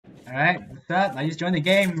Alright, what's up? I just joined the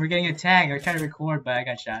game. We're getting attacked. I was trying to record, but I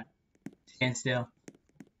got shot. Stand still.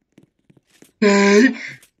 Jake!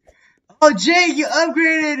 Oh, Jake, you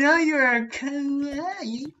upgraded! Now you're a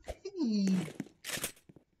kawaii.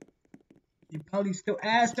 You're probably still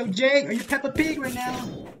ass, though, Jake. Are you Peppa Pig right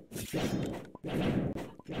now?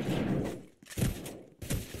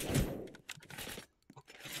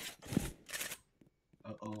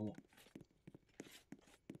 Uh-oh.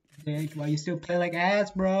 Jake, why you still play like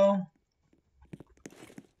ass, bro?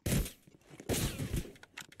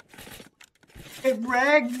 Hey,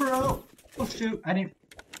 rag, bro! Oh, shoot. I didn't...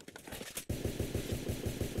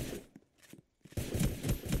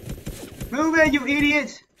 Move it, you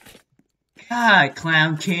idiot! God,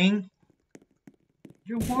 Clown King.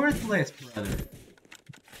 You're worthless, brother.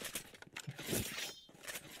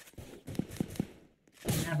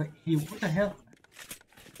 Yeah, but hey, what the hell?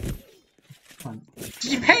 Come on.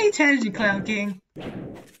 Did you pay attention, Clown King?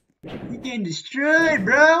 You're getting destroyed,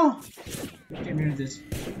 bro! Get rid of this.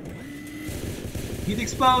 He's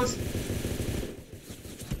exposed.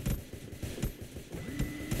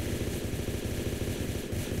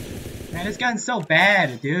 Man, it's gotten so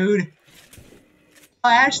bad, dude. Oh,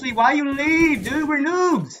 Ashley, why you leave, dude? We're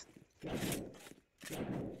noobs.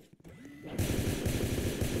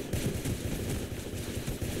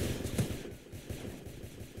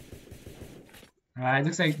 Alright,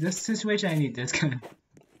 looks like this situation I need this kind of.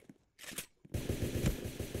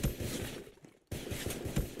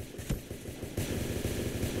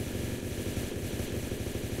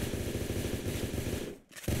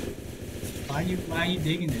 Why are you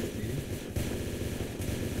digging this, dude?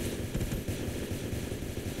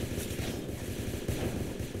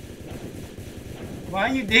 Why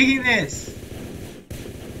are you digging this?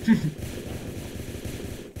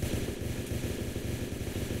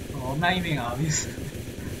 Oh, I'm not even obvious.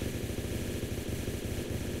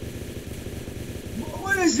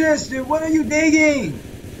 What is this, dude? What are you digging?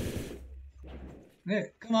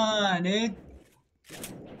 Come on, dude.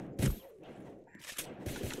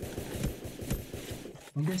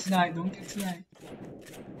 Don't get sniped, don't get sniped.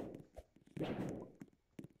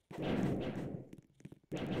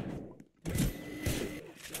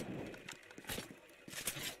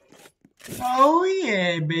 Oh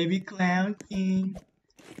yeah, baby Clown King.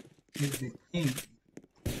 He's the king.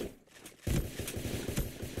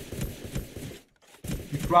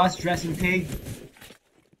 The cross-dressing pig.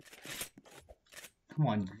 Come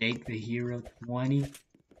on, Jake the Hero 20.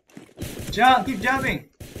 Jump, keep jumping.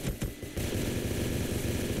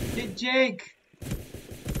 Hit Jake!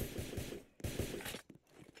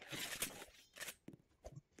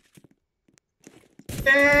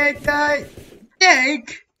 Jake!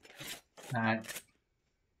 Jake! Alright.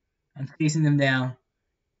 I'm chasing them down.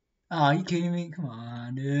 Oh, are you kidding me? Come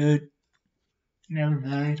on, dude. Never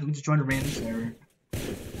mind. I'm just trying to random server.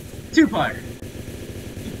 Two-parter.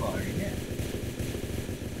 Two-parter, yeah.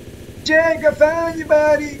 Jake, I found you,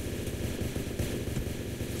 buddy!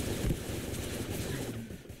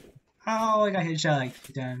 Oh, I got hit shot like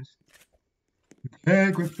 2 times.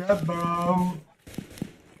 Jake, what's up, bro?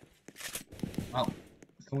 Oh,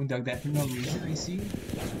 someone dug that for no reason, I see.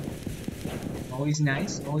 Always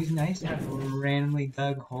nice to have randomly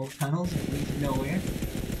dug hole tunnels that lead to nowhere.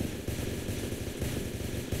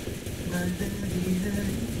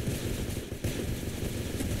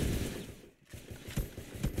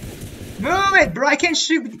 Move it, bro! I can't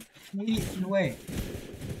shoot with the idiot in the way.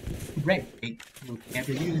 Right,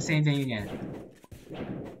 camper, do the same thing again.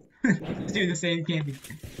 Just do the same camping.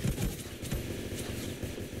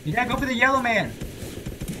 You gotta go for the yellow man.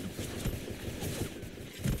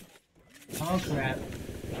 Oh crap.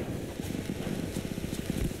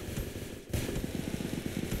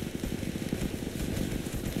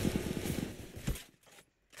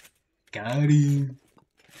 Got him.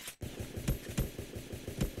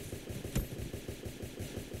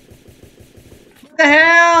 What the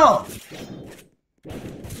hell?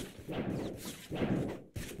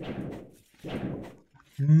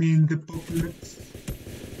 The apocalypse.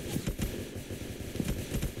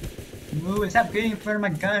 Move it, stop getting in front of my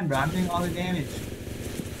gun, bro. I'm doing all the damage.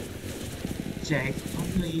 Jake,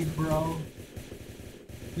 don't leave, bro.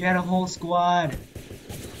 You had a whole squad.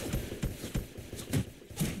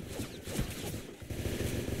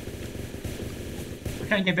 We're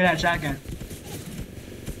trying to get better at shotgun.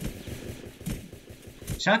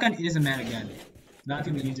 Shotgun is a meta gun. Not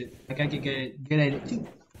gonna use it. I gotta get good at it too.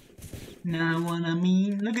 Know what I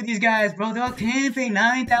mean? Look at these guys, bro. They're all camping.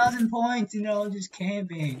 9,000 points, you know, just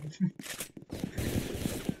camping.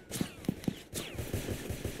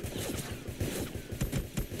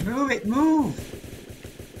 Move it, move!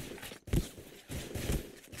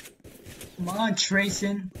 Come on,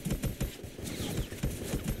 Trayson.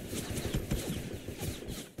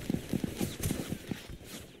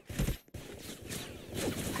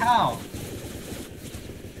 How?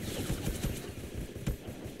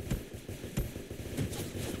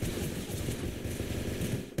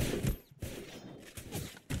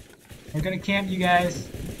 We're gonna camp you guys.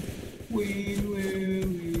 We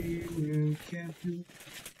will camp you.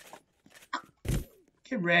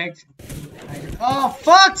 Get wrecked. Oh,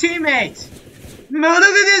 fuck, teammates! No, look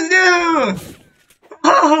at this dude!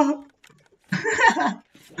 Oh, oh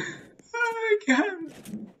my god.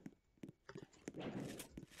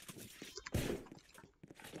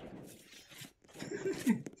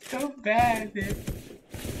 So bad, dude.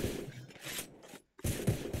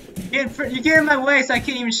 You get in my way so I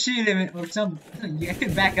can't even shoot him or something. I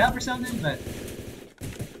could back up or something, but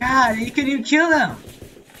God, you couldn't even kill him.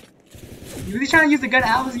 You really trying to use the gun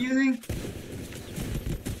I was using?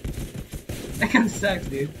 That gun sucks,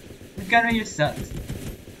 dude. The gun right here sucks.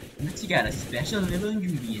 Unless you got a special little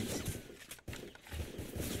ingredient.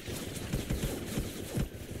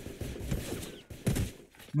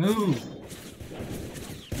 Move.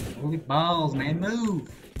 Holy balls, man, move.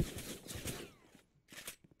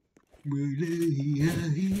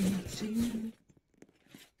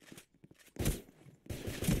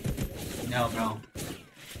 No, bro.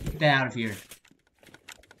 Get that out of here.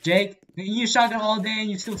 Jake, you use shotgun all day and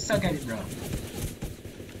you still suck at it, bro.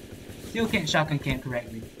 Still can't shotgun camp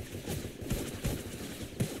correctly.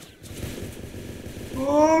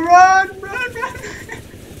 Oh, run, run, run!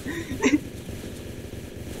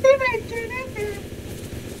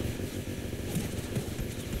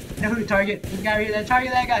 Know who to target? This guy right here,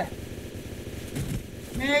 target that guy!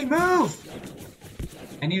 Hey, move!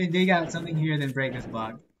 I need to dig out something here, then break this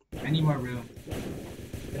block. I need more room.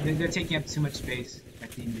 They're taking up too much space. My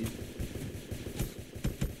team did.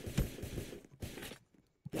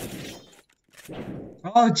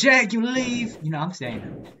 Oh, Jack, you leave! You know, I'm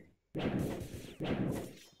staying.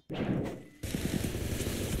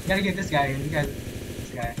 Gotta get this guy here.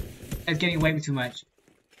 This guy. He's getting away with too much.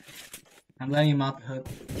 I'm letting him off the hook.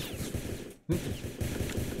 Oop.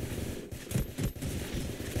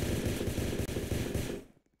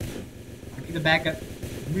 I need the backup.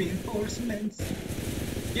 Reinforcements.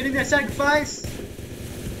 Getting their sacrifice.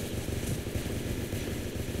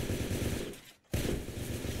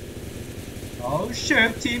 Oh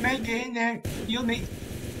shit, teammate, get in there. Heal me.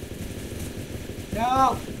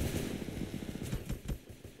 No.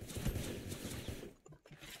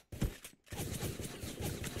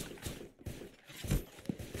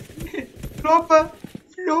 Flopper,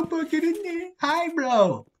 get in there. Hi,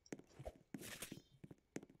 bro.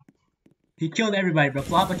 He killed everybody, bro.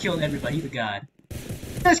 Flopper killed everybody. He's a god.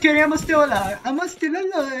 Just kidding. I'm still alive. I'm still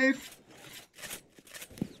alive.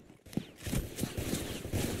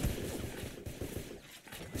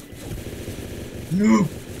 No.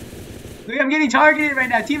 Look, I'm getting targeted right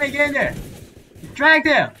now. Teammate, get in there. Drag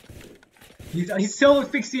him. He's so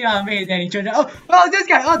fixated on me that he turned out. Oh, this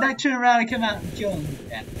guy. Oh, that turned around and come out and kill him.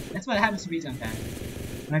 Yeah, that's what happens to me sometimes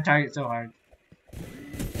when I target so hard.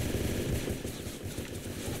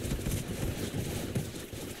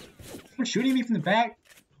 Someone shooting me from the back?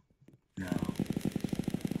 No.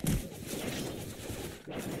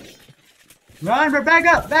 Run, bro! Back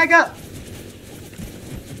up! Back up!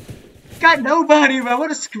 Got nobody, bro.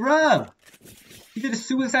 What a scrub! He did a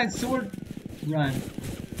suicide sword run.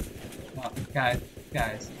 Oh, guys.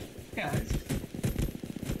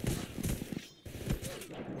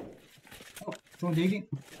 Oh, someone digging?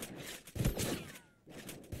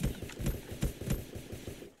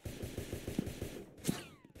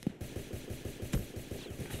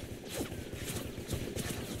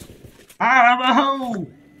 Oh!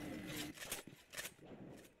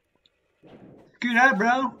 Good up,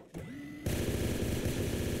 bro.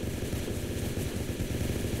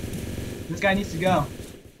 This guy needs to go.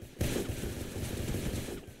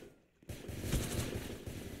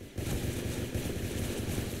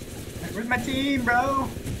 Where's my team, bro?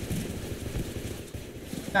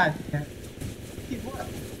 God damn. What?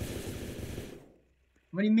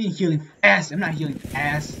 What do you mean healing fast? I'm not healing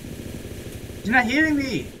fast. You're not healing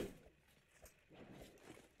me.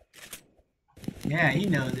 Yeah, he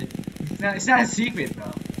knows it. It's not a secret,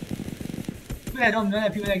 bro. People that don't know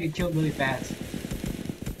that, people that get killed really fast.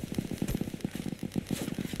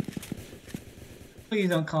 Please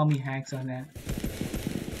don't call me hacks on that.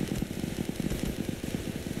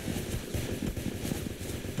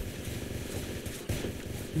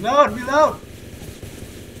 Reload!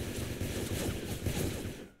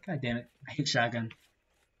 God damn it. I hate shotgun.